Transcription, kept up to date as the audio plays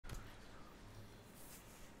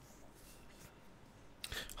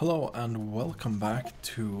Hello and welcome back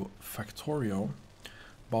to Factorio,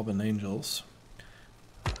 Bob and Angels.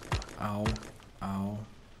 Ow, ow,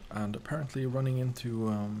 and apparently running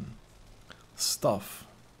into stuff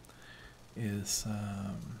is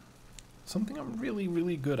something I'm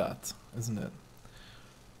really good at, isn't it?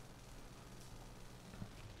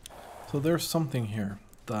 So there's something here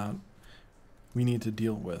that we need to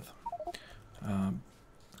deal with.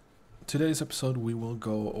 Today's episode we will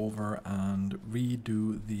go over and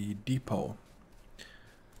redo the depot.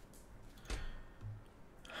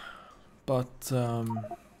 But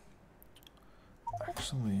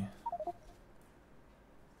actually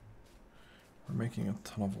we're making a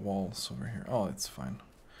ton of walls over here. Oh, it's fine.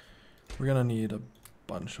 We're gonna need a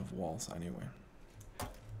bunch of walls anyway.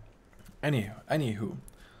 Anywho,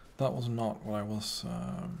 that was not what I was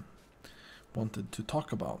wanted to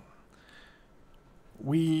talk about.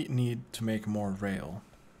 We need to make more rail.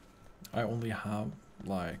 I only have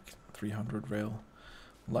like 300 rail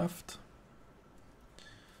left.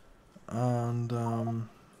 And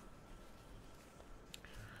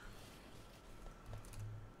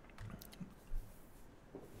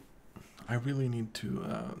I really need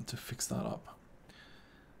to fix that up.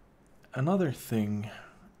 Another thing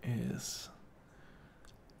is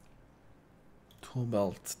tool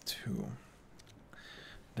belt 2.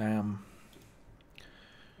 Damn.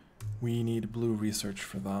 We need blue research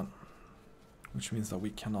for that, which means that we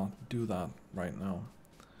cannot do that right now.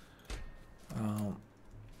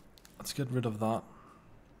 Let's get rid of that.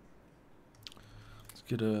 Let's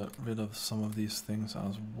get rid of some of these things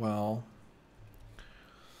as well.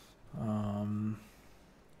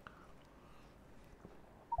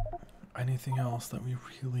 Anything else that we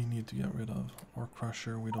really need to get rid of? Ore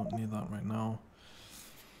crusher, we don't need that right now.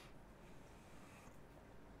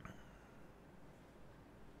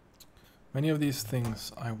 Many of these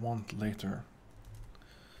things I want later.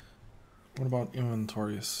 What about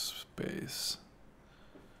inventory space?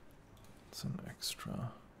 It's an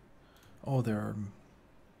extra. Oh, there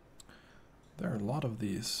are a lot of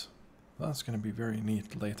these. That's going to be very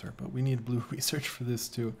neat later, but we need blue research for this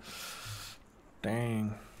too.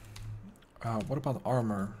 Dang. What about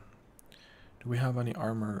armor? Do we have any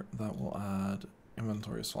armor that will add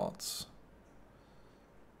inventory slots?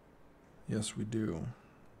 Yes, we do.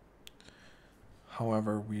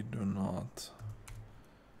 However, we do not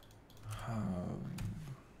have...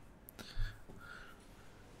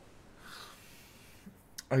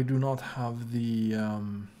 I do not have the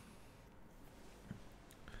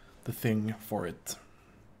thing for it.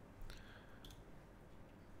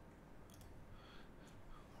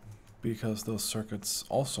 Because those circuits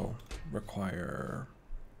also require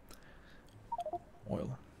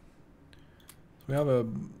oil. So we have a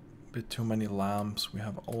bit too many lamps. We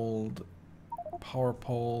have old power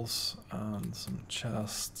poles and some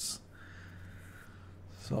chests,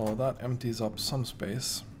 so that empties up some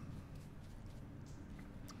space.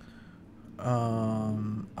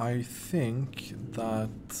 I think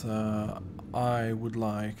that I would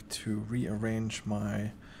like to rearrange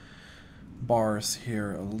my bars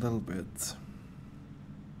here a little bit.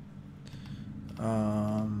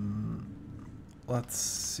 Let's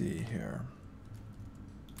see here.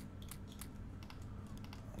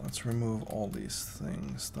 Let's remove all these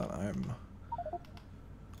things that I'm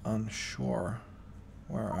unsure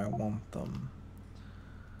where I want them.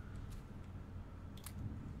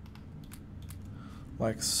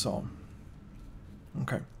 Like so.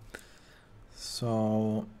 Okay.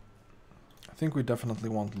 So I think we definitely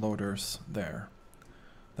want loaders there.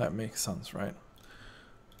 That makes sense, right?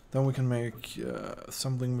 Then we can make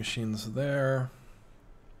assembling machines there.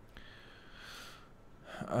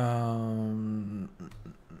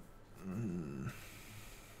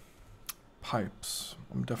 Pipes.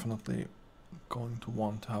 I'm definitely going to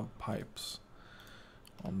want to have pipes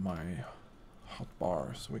on my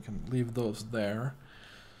hotbar, so we can leave those there.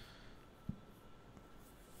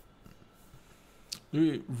 Do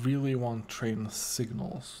we really want train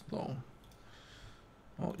signals though?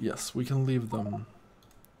 Well, yes, we can leave them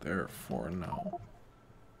there for now.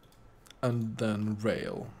 And then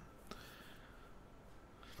rail.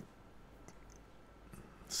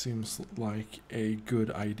 Seems like a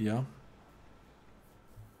good idea.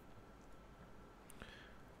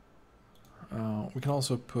 We can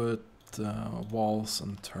also put walls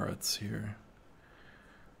and turrets here.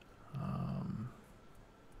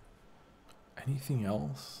 Anything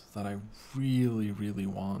else that I really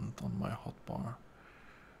want on my hotbar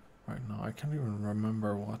right now? I can't even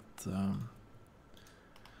remember what.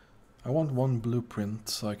 I want one blueprint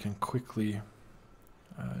so I can quickly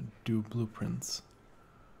do blueprints.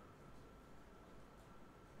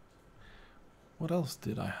 What else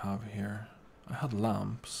did I have here? I had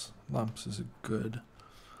lamps. Lamps is good.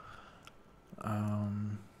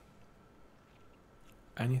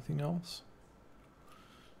 Anything else?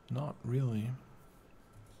 Not really.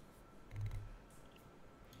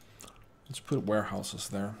 Let's put warehouses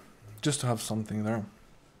there, just to have something there.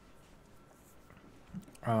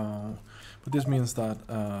 But this means that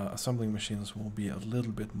assembling machines will be a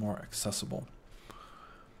little bit more accessible.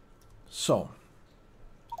 So,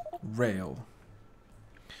 rail.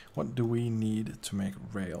 What do we need to make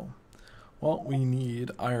rail? Well, we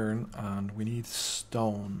need iron and we need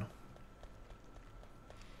stone.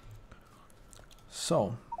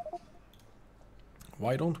 So,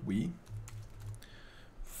 why don't we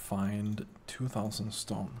find 2,000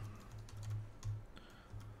 stone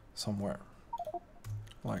somewhere,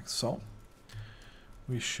 like so.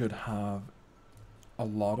 We should have a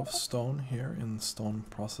lot of stone here in stone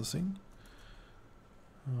processing.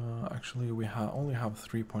 Actually, we only have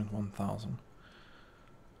 3.1 thousand,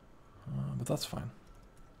 but that's fine.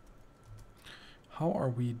 How are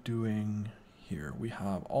we doing here? We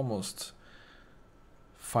have almost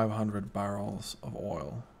 500 barrels of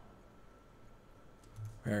oil.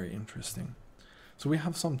 Very interesting. So we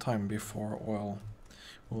have some time before oil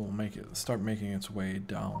will start making its way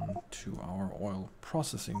down to our oil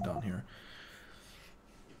processing down here.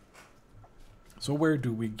 So where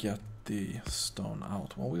do we get the stone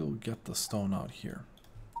out? Well, we'll get the stone out here.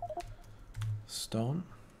 Stone.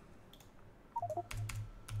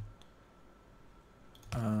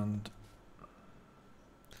 And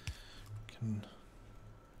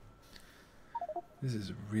this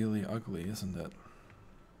is really ugly, isn't it?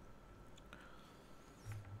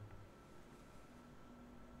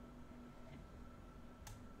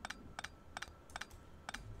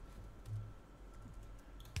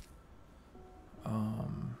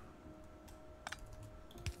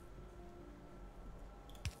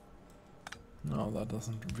 No, that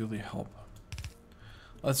doesn't really help.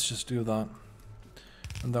 Let's just do that.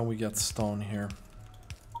 And then we get stone here.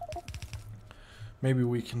 Maybe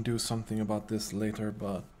we can do something about this later,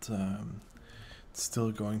 but it's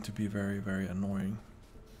still going to be very, very annoying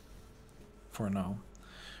for now.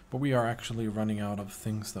 But we are actually running out of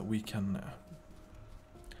things that we can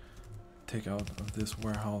take out of this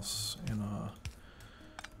warehouse in a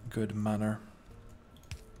good manner.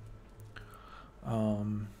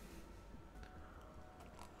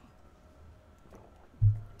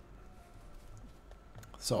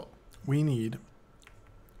 So we need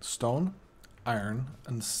stone, iron,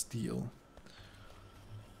 and steel.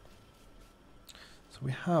 So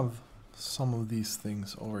we have some of these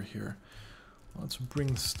things over here. Let's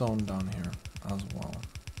bring stone down here as well.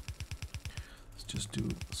 Let's just do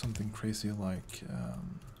something crazy like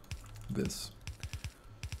this.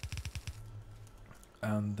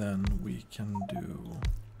 And then we can do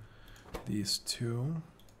these two.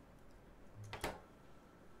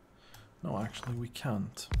 No, actually we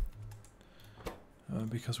can't.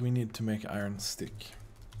 Because we need to make iron stick.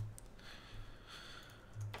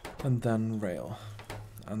 And then rail.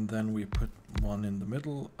 And then we put one in the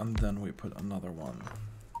middle, and then we put another one.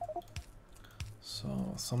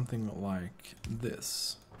 So something like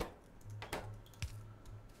this.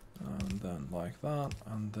 And then like that,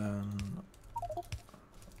 and then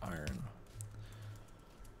iron.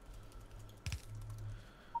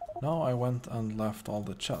 Now I went and left all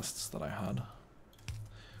the chests that I had.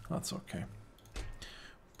 That's okay.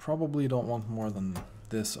 Probably don't want more than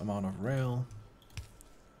this amount of rail.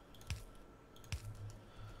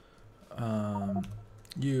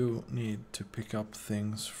 You need to pick up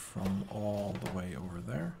things from all the way over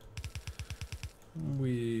there.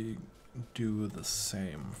 We do the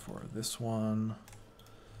same for this one.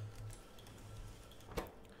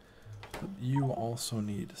 But you also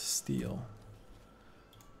need steel.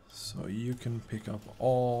 So you can pick up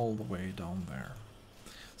all the way down there.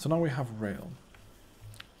 So now we have rail.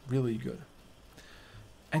 Really good.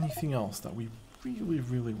 Anything else that we really,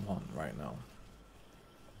 really want right now?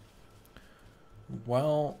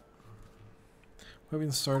 Well, we have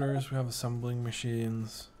inserters, we have assembling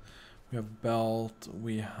machines, we have belt,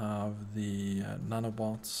 we have the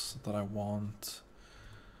nanobots that I want.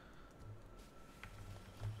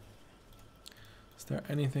 Is there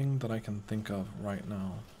anything that I can think of right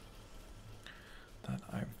now that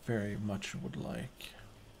I very much would like?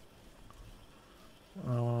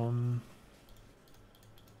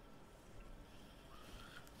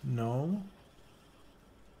 No.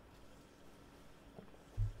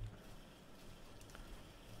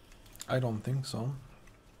 I don't think so.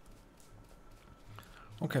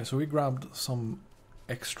 Okay, so we grabbed some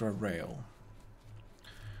extra rail.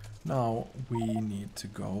 Now we need to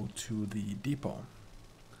go to the depot,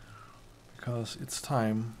 because it's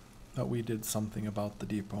time that we did something about the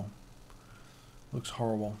depot. Looks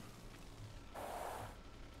horrible.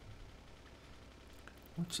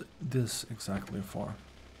 What's this exactly for?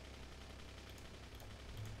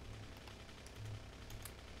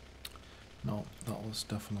 No, that was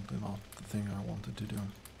definitely not the thing I wanted to do.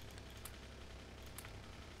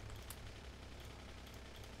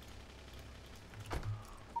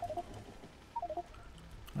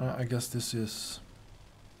 I guess this is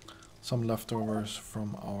some leftovers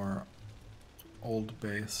from our old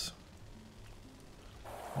base.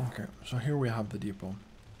 Okay, so here we have the depot.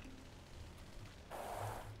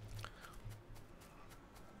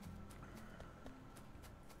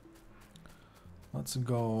 Let's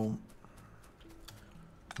go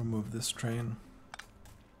remove this train.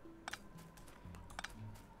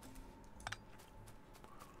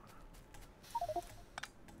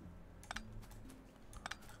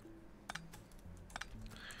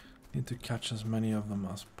 Need to catch as many of them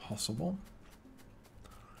as possible.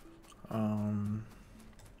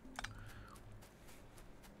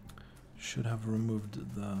 Should have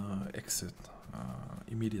removed the exit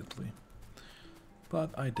immediately.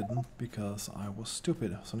 But I didn't because I was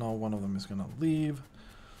stupid. So now one of them is gonna leave.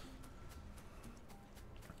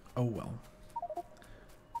 Oh well.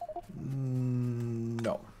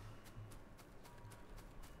 No.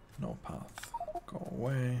 No path. Go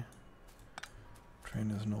away.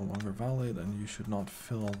 Train is no longer valid, and you should not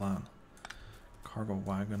fill that cargo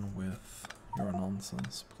wagon with your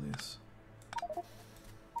nonsense, please.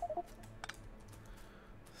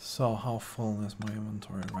 So how full is my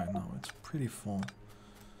inventory right now? It's pretty full.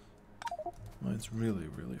 It's really,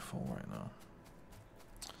 really full right now.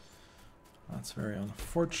 That's very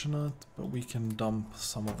unfortunate, but we can dump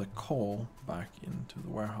some of the coal back into the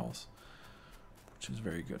warehouse, which is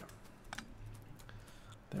very good.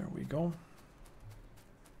 There we go.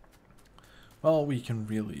 Well, we can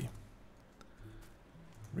really,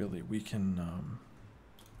 we can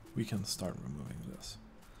start removing this.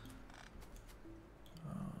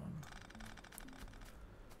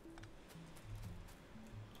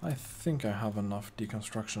 I think I have enough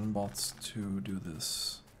deconstruction bots to do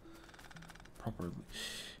this properly.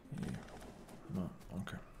 Yeah. No,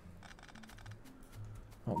 okay.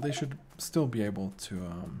 Well, they should still be able to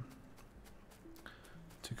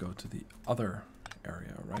go to the other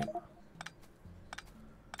area, right?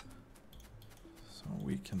 So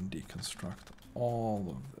we can deconstruct all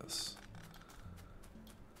of this.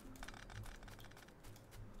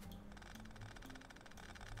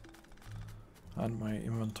 And my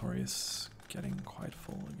inventory is getting quite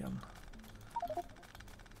full again.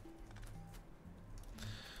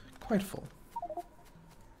 Quite full.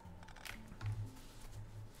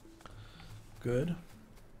 Good.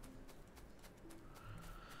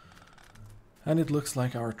 And it looks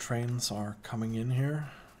like our trains are coming in here.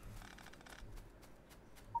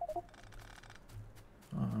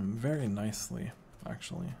 Very nicely,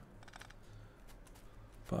 actually.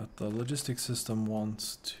 But the logistics system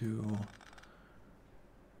wants to...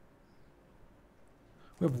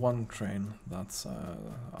 We have one train that's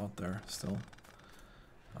out there still.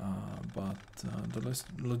 But the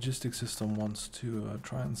logistics system wants to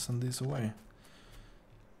try and send these away.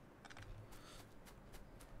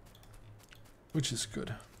 Which is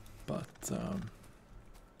good, but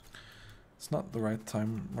it's not the right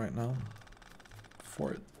time right now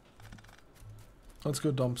for it. Let's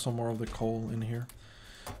go dump some more of the coal in here,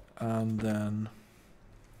 and then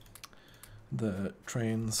the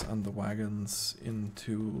trains and the wagons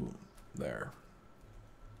into there.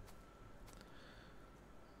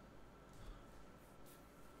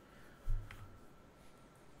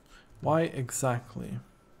 Why exactly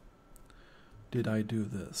did I do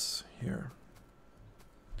this here?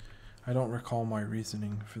 I don't recall my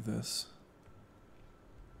reasoning for this.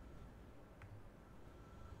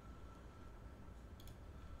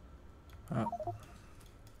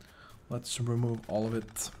 Let's remove all of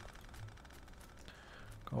it.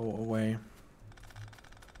 Go away.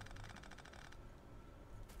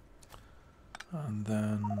 And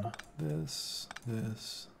then this.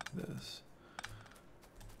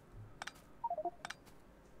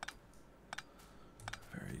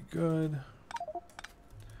 Very good.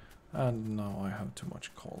 And now I have too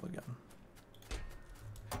much coal again.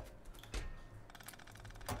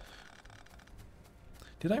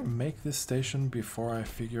 Did I make this station before I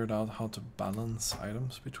figured out how to balance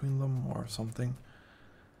items between them or something?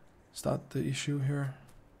 Is that the issue here?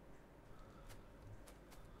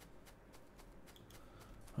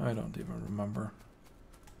 I don't even remember.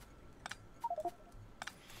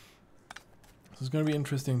 it's going to be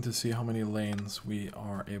interesting to see how many lanes we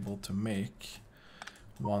are able to make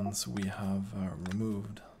once we have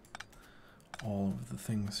removed all of the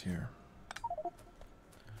things here.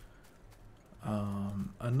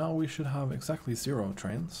 And now we should have exactly 0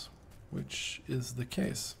 trains, which is the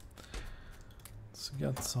case. Let's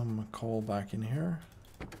get some coal back in here.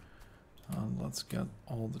 And let's get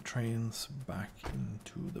all the trains back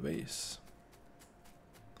into the base.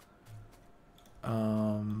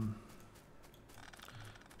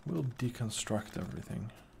 We'll deconstruct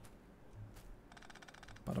everything.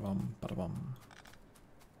 Bada-bum, bada-bum.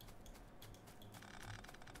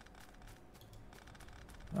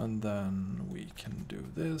 And then we can do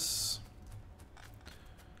this.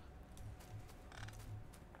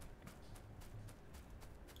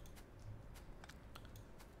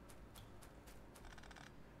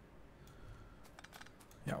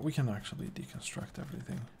 Yeah, we can actually deconstruct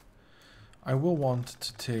everything. I will want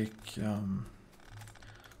to take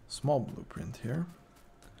small blueprint here.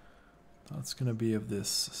 That's going to be of this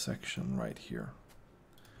section right here.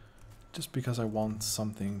 Just because I want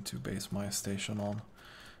something to base my station on.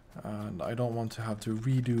 And I don't want to have to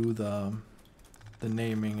redo the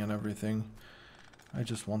naming and everything. I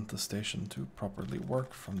just want the station to properly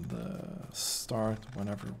work from the start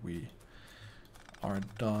whenever we are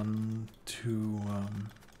done to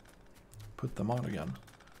put them out again.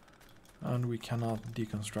 And we cannot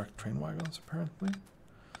deconstruct train wagons apparently,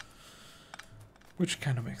 which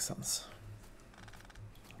kind of makes sense.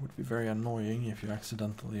 It would be very annoying if you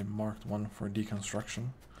accidentally marked one for deconstruction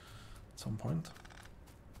at some point.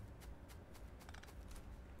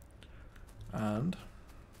 And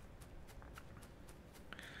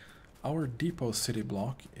our depot city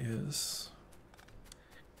block is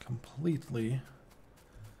completely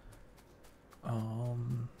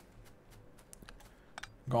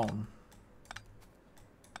gone.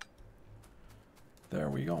 There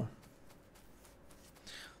we go.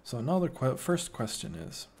 So now the first question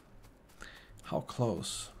is, how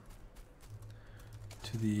close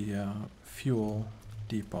to the fuel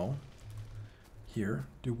depot here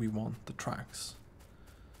do we want the tracks?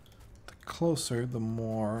 The closer, the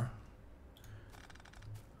more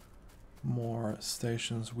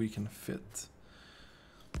stations we can fit.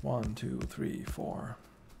 1, 2, 3, 4.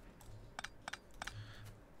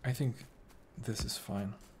 I think this is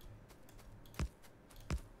fine.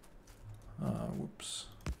 Whoops.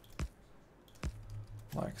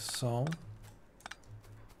 Like so.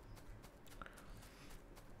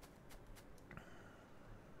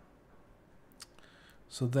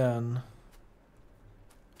 So then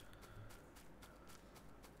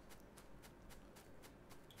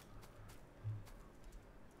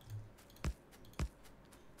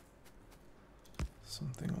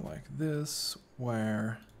something like this,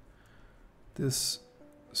 where this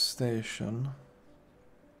station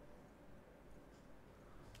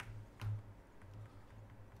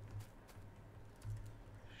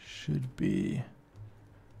should be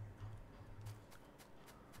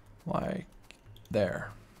like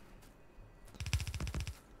there.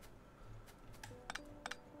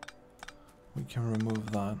 We can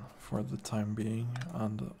remove that for the time being,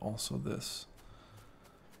 and also this.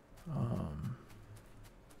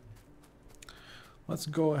 Let's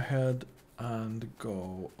go ahead and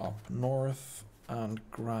go up north and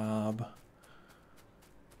grab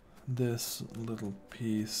this little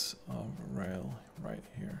piece of rail right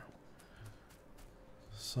here.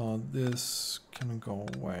 So this can go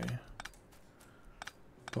away,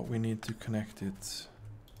 but we need to connect it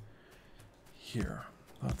here.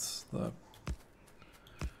 That's the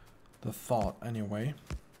thought anyway.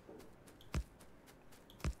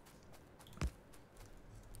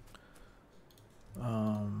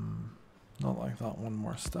 Not like that, one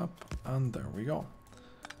more step, and there we go.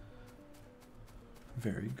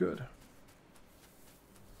 Very good.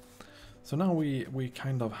 So now we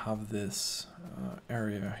kind of have this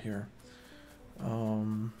area here.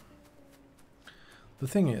 The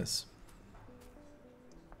thing is,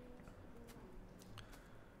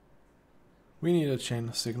 we need a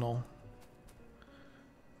chain signal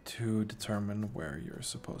to determine where you're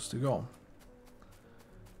supposed to go.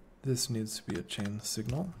 This needs to be a chain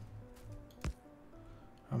signal.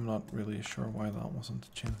 I'm not really sure why that wasn't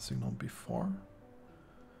a chain signal before,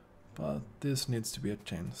 but this needs to be a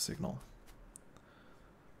chain signal.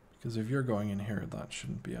 Because if you're going in here, that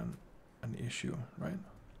shouldn't be an issue, right?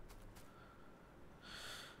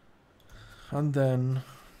 And then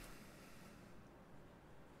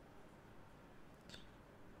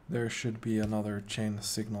there should be another chain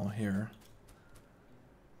signal here.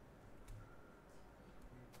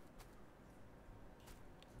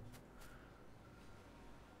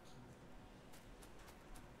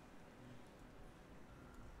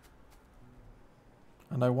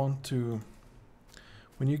 And I want to,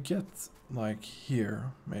 when you get like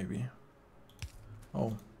here, maybe.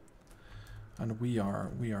 Oh, and we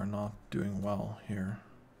are not doing well here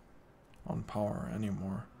on power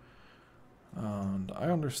anymore. And I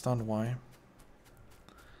understand why.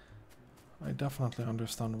 I definitely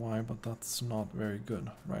understand why, but that's not very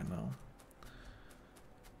good right now.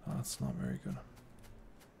 That's not very good.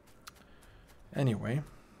 Anyway,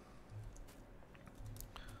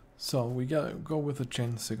 so we go with a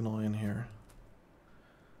chain signal in here.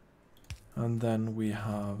 And then we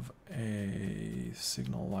have a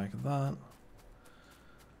signal like that.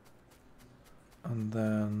 And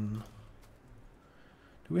then,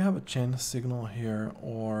 do we have a chain signal here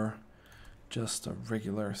or just a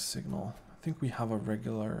regular signal? I think we have a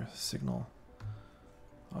regular signal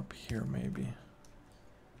up here maybe.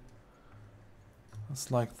 It's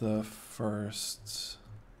like the first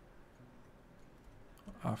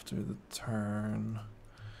after the turn.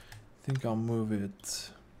 I think I'll move it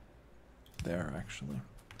there actually.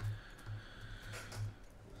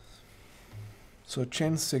 So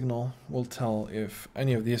chain signal will tell if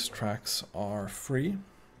any of these tracks are free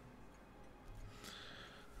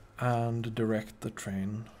and direct the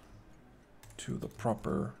train to the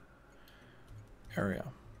proper area.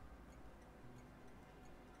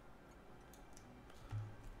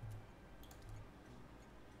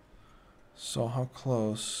 So how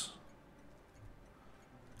close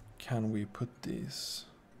can we put these?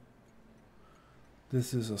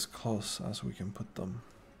 This is as close as we can put them.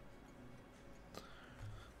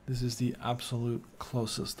 This is the absolute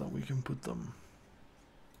closest that we can put them.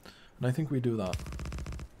 And I think we do that.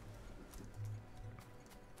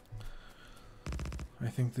 I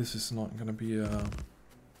think this is not going to be a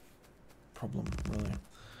problem, really.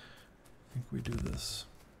 I think we do this.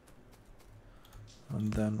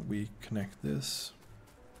 And then we connect this.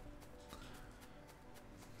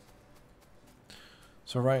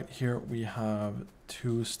 So right here we have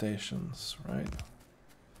 2 stations, right?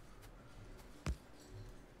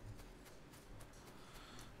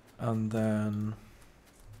 And then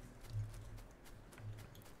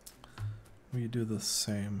we do the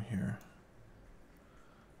same here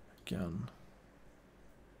again.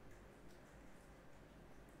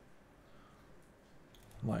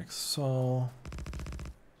 Like so,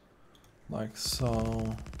 like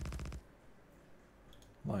so,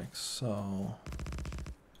 like so,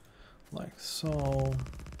 like so,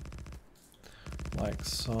 like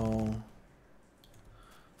so,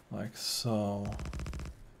 like so.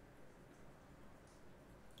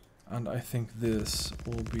 And I think this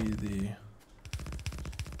will be the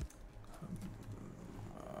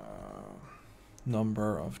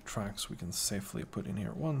number of tracks we can safely put in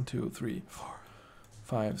here. 1, 2, 3, 4,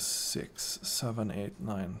 5, 6, 7, 8,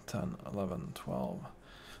 9, 10, 11, 12,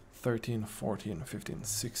 13, 14, 15,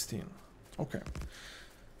 16. Okay.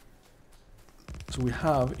 So we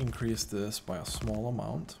have increased this by a small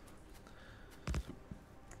amount.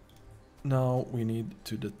 Now we need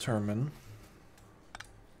to determine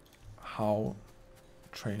how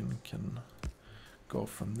train can go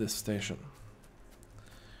from this station.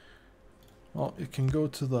 Well, it can go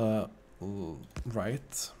to the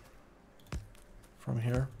right from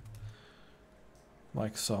here,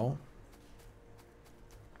 like so.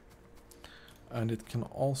 And it can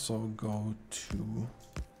also go to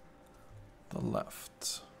the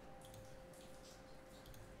left,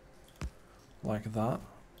 like that,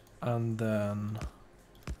 and then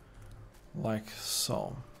like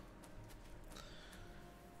so.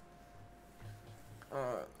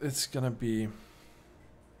 It's gonna be,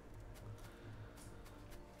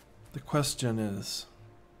 the question is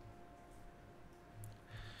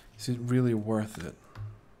it really worth it?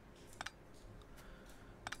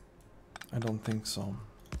 I don't think so.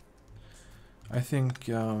 I think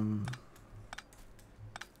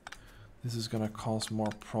this is gonna cause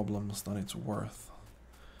more problems than it's worth.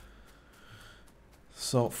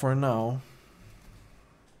 So for now,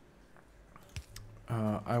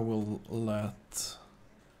 I will let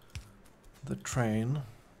the train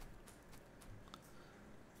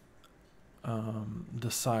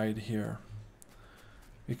decide here.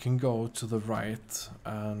 It can go to the right,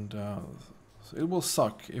 and it will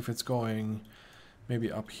suck if it's going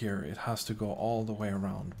maybe up here. It has to go all the way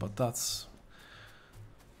around, but that's,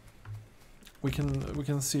 we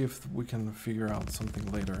can see if we can figure out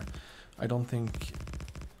something later. I don't think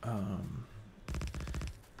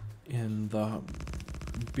in the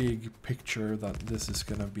big picture that this is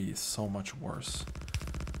gonna be so much worse.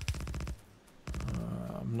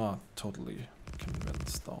 I'm not totally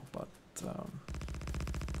convinced though, but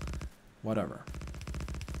whatever.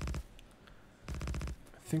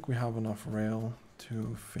 I think we have enough rail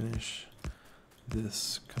to finish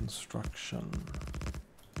this construction.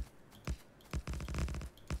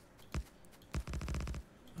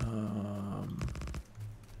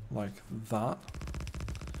 Like that.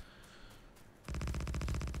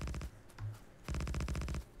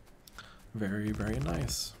 Very, very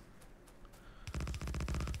nice.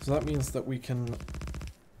 So that means that we can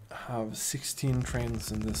have 16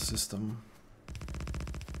 trains in this system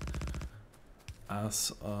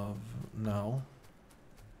as of now,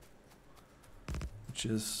 which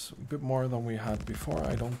is a bit more than we had before.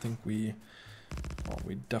 I don't think we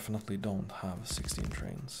definitely don't have 16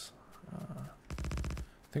 trains.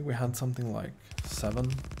 I think we had something like 7,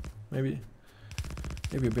 maybe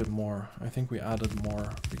a bit more. I think we added more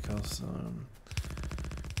because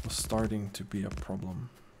it was starting to be a problem.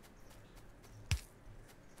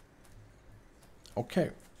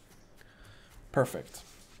 Okay, perfect.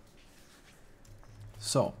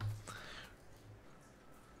 So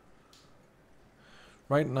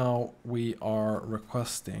right now we are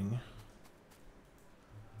requesting,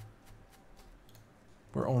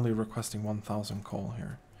 we're only requesting 1,000 coal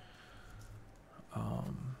here,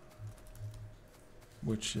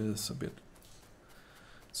 which is a bit,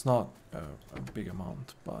 it's not a big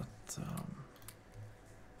amount, but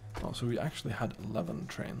oh, so we actually had 11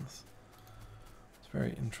 trains. It's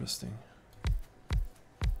very interesting.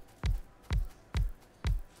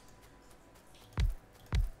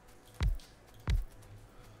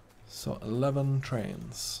 So 11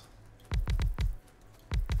 trains.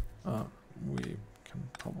 We can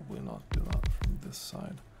probably not do that from this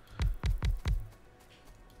side.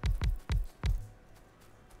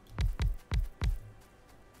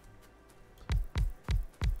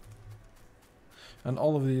 And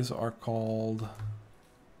all of these are called,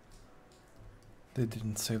 they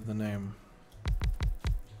didn't save the name.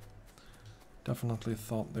 Definitely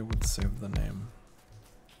thought they would save the name.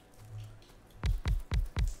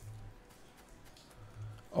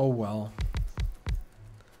 Oh well.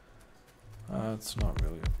 It's not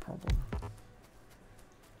really a problem.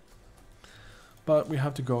 But we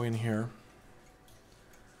have to go in here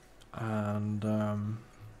and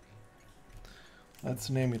let's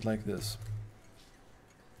name it like this.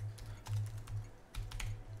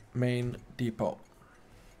 Main depot.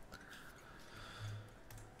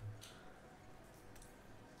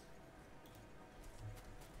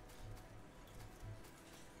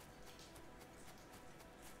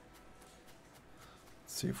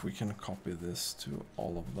 See if we can copy this to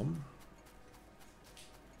all of them.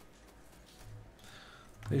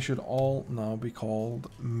 They should all now be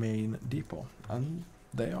called main depot, and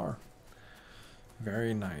they are.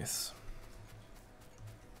 Very nice.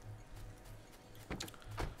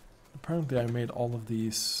 Apparently I made all of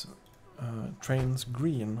these trains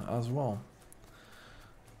green as well,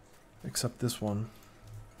 except this one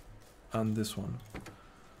and this one.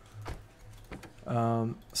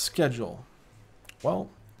 Schedule. Well,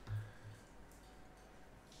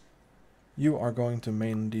 you are going to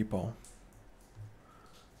main depot,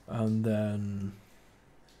 and then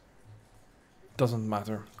doesn't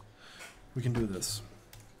matter. We can do this.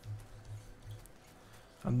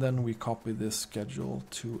 And then we copy this schedule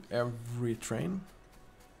to every train.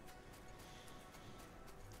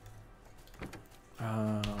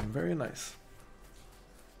 Very nice.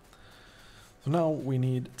 So now we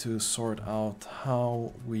need to sort out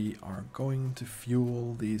how we are going to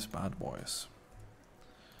fuel these bad boys.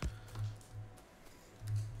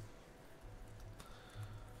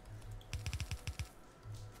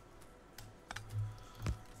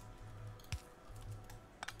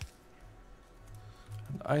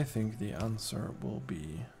 And I think the answer will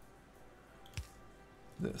be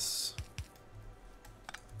this.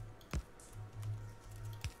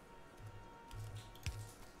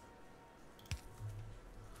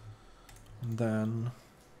 And then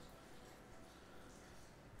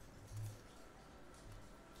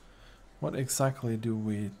what exactly do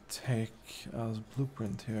we take as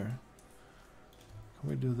blueprint here? Can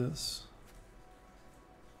we do this?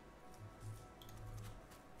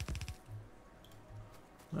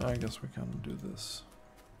 I guess we can do this.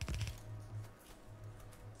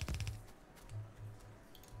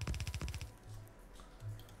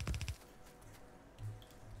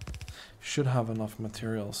 Should have enough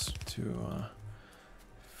materials to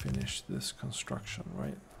finish this construction,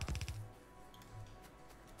 right?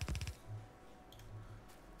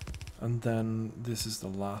 And then this is the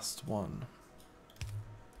last one.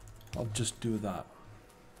 I'll just do that.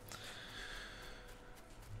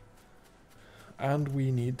 And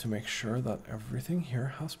we need to make sure that everything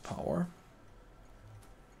here has power.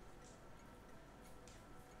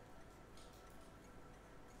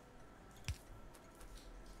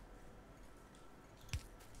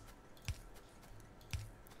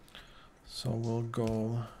 So we'll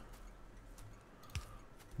go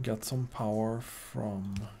get some power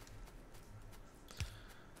from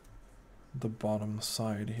the bottom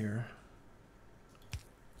side here.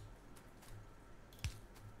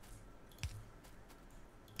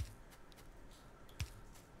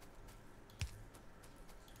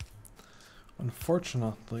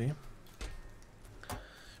 Unfortunately,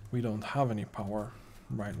 we don't have any power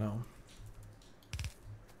right now.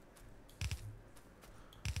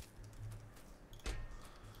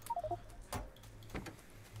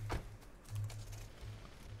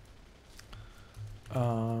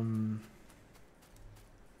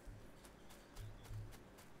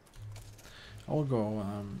 I'll go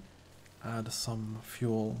add some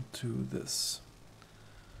fuel to this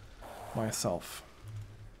myself.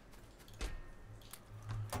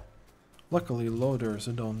 Luckily, loaders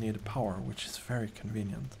don't need power, which is very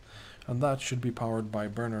convenient. And that should be powered by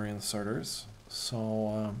burner inserters,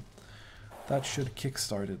 so that should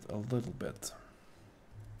kickstart it a little bit.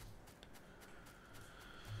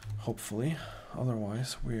 Hopefully,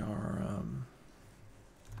 otherwise we are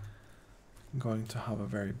going to have a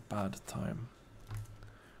very bad time.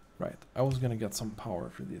 Right, I was gonna get some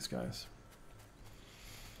power for these guys.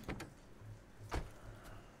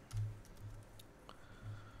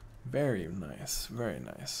 Very nice, very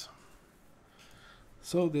nice.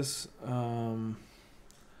 So this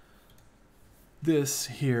this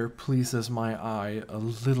here pleases my eye a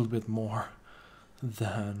little bit more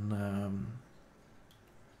than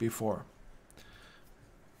before.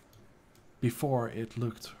 Before it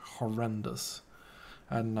looked horrendous,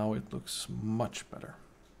 and now it looks much better.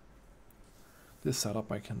 This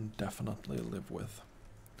setup I can definitely live with.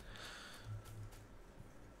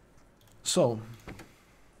 So,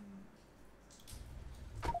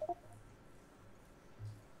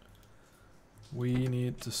 we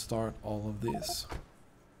need to start all of these.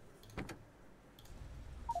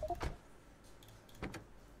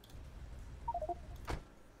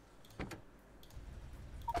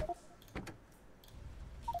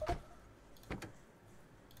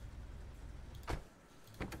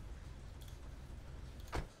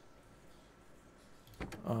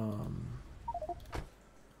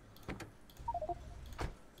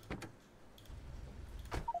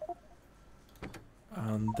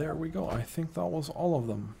 And there we go. I think that was all of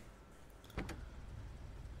them.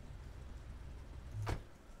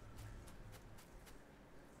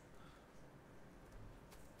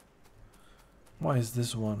 Why is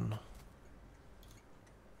this one?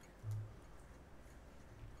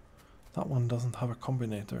 That one doesn't have a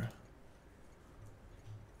combinator.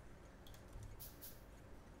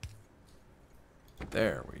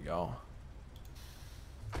 There we go.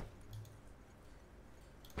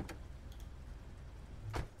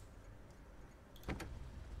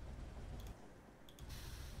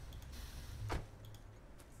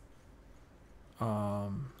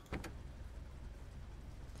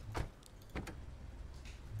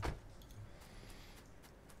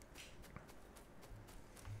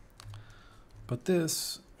 But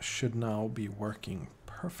this should now be working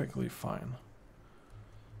perfectly fine.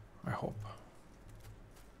 I hope.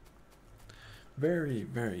 Very,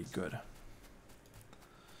 very good.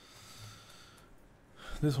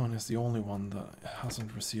 This one is the only one that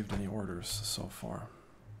hasn't received any orders so far.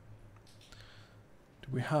 Do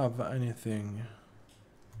we have anything?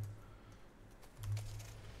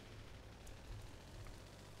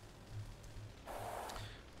 I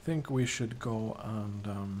think we should go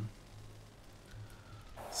and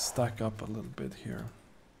stack up a little bit here.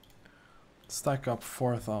 Stack up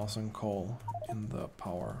 4,000 coal in the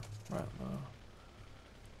power right now.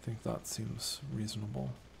 I think that seems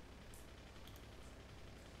reasonable.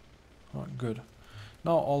 Oh, good.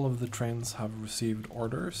 Now all of the trains have received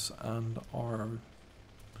orders and are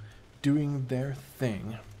doing their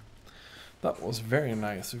thing. That was very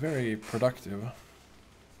nice, very productive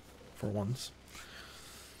for once.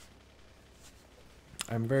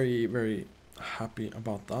 I'm very, very happy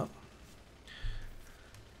about that.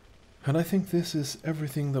 And I think this is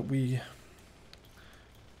everything that we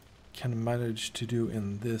can manage to do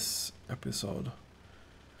in this episode.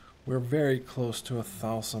 We're very close to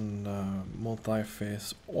 1,000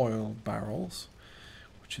 multi-phase oil barrels,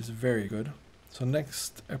 which is very good. So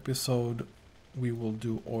next episode we will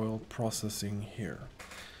do oil processing here.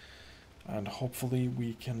 And hopefully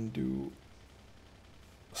we can do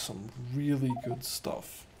some really good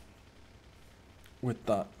stuff with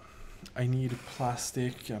that. I need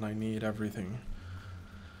plastic and I need everything.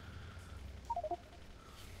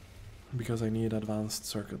 Because I need advanced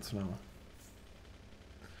circuits now.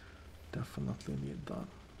 Definitely need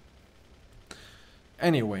that.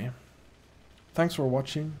 Anyway, thanks for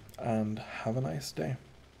watching. and have a nice day.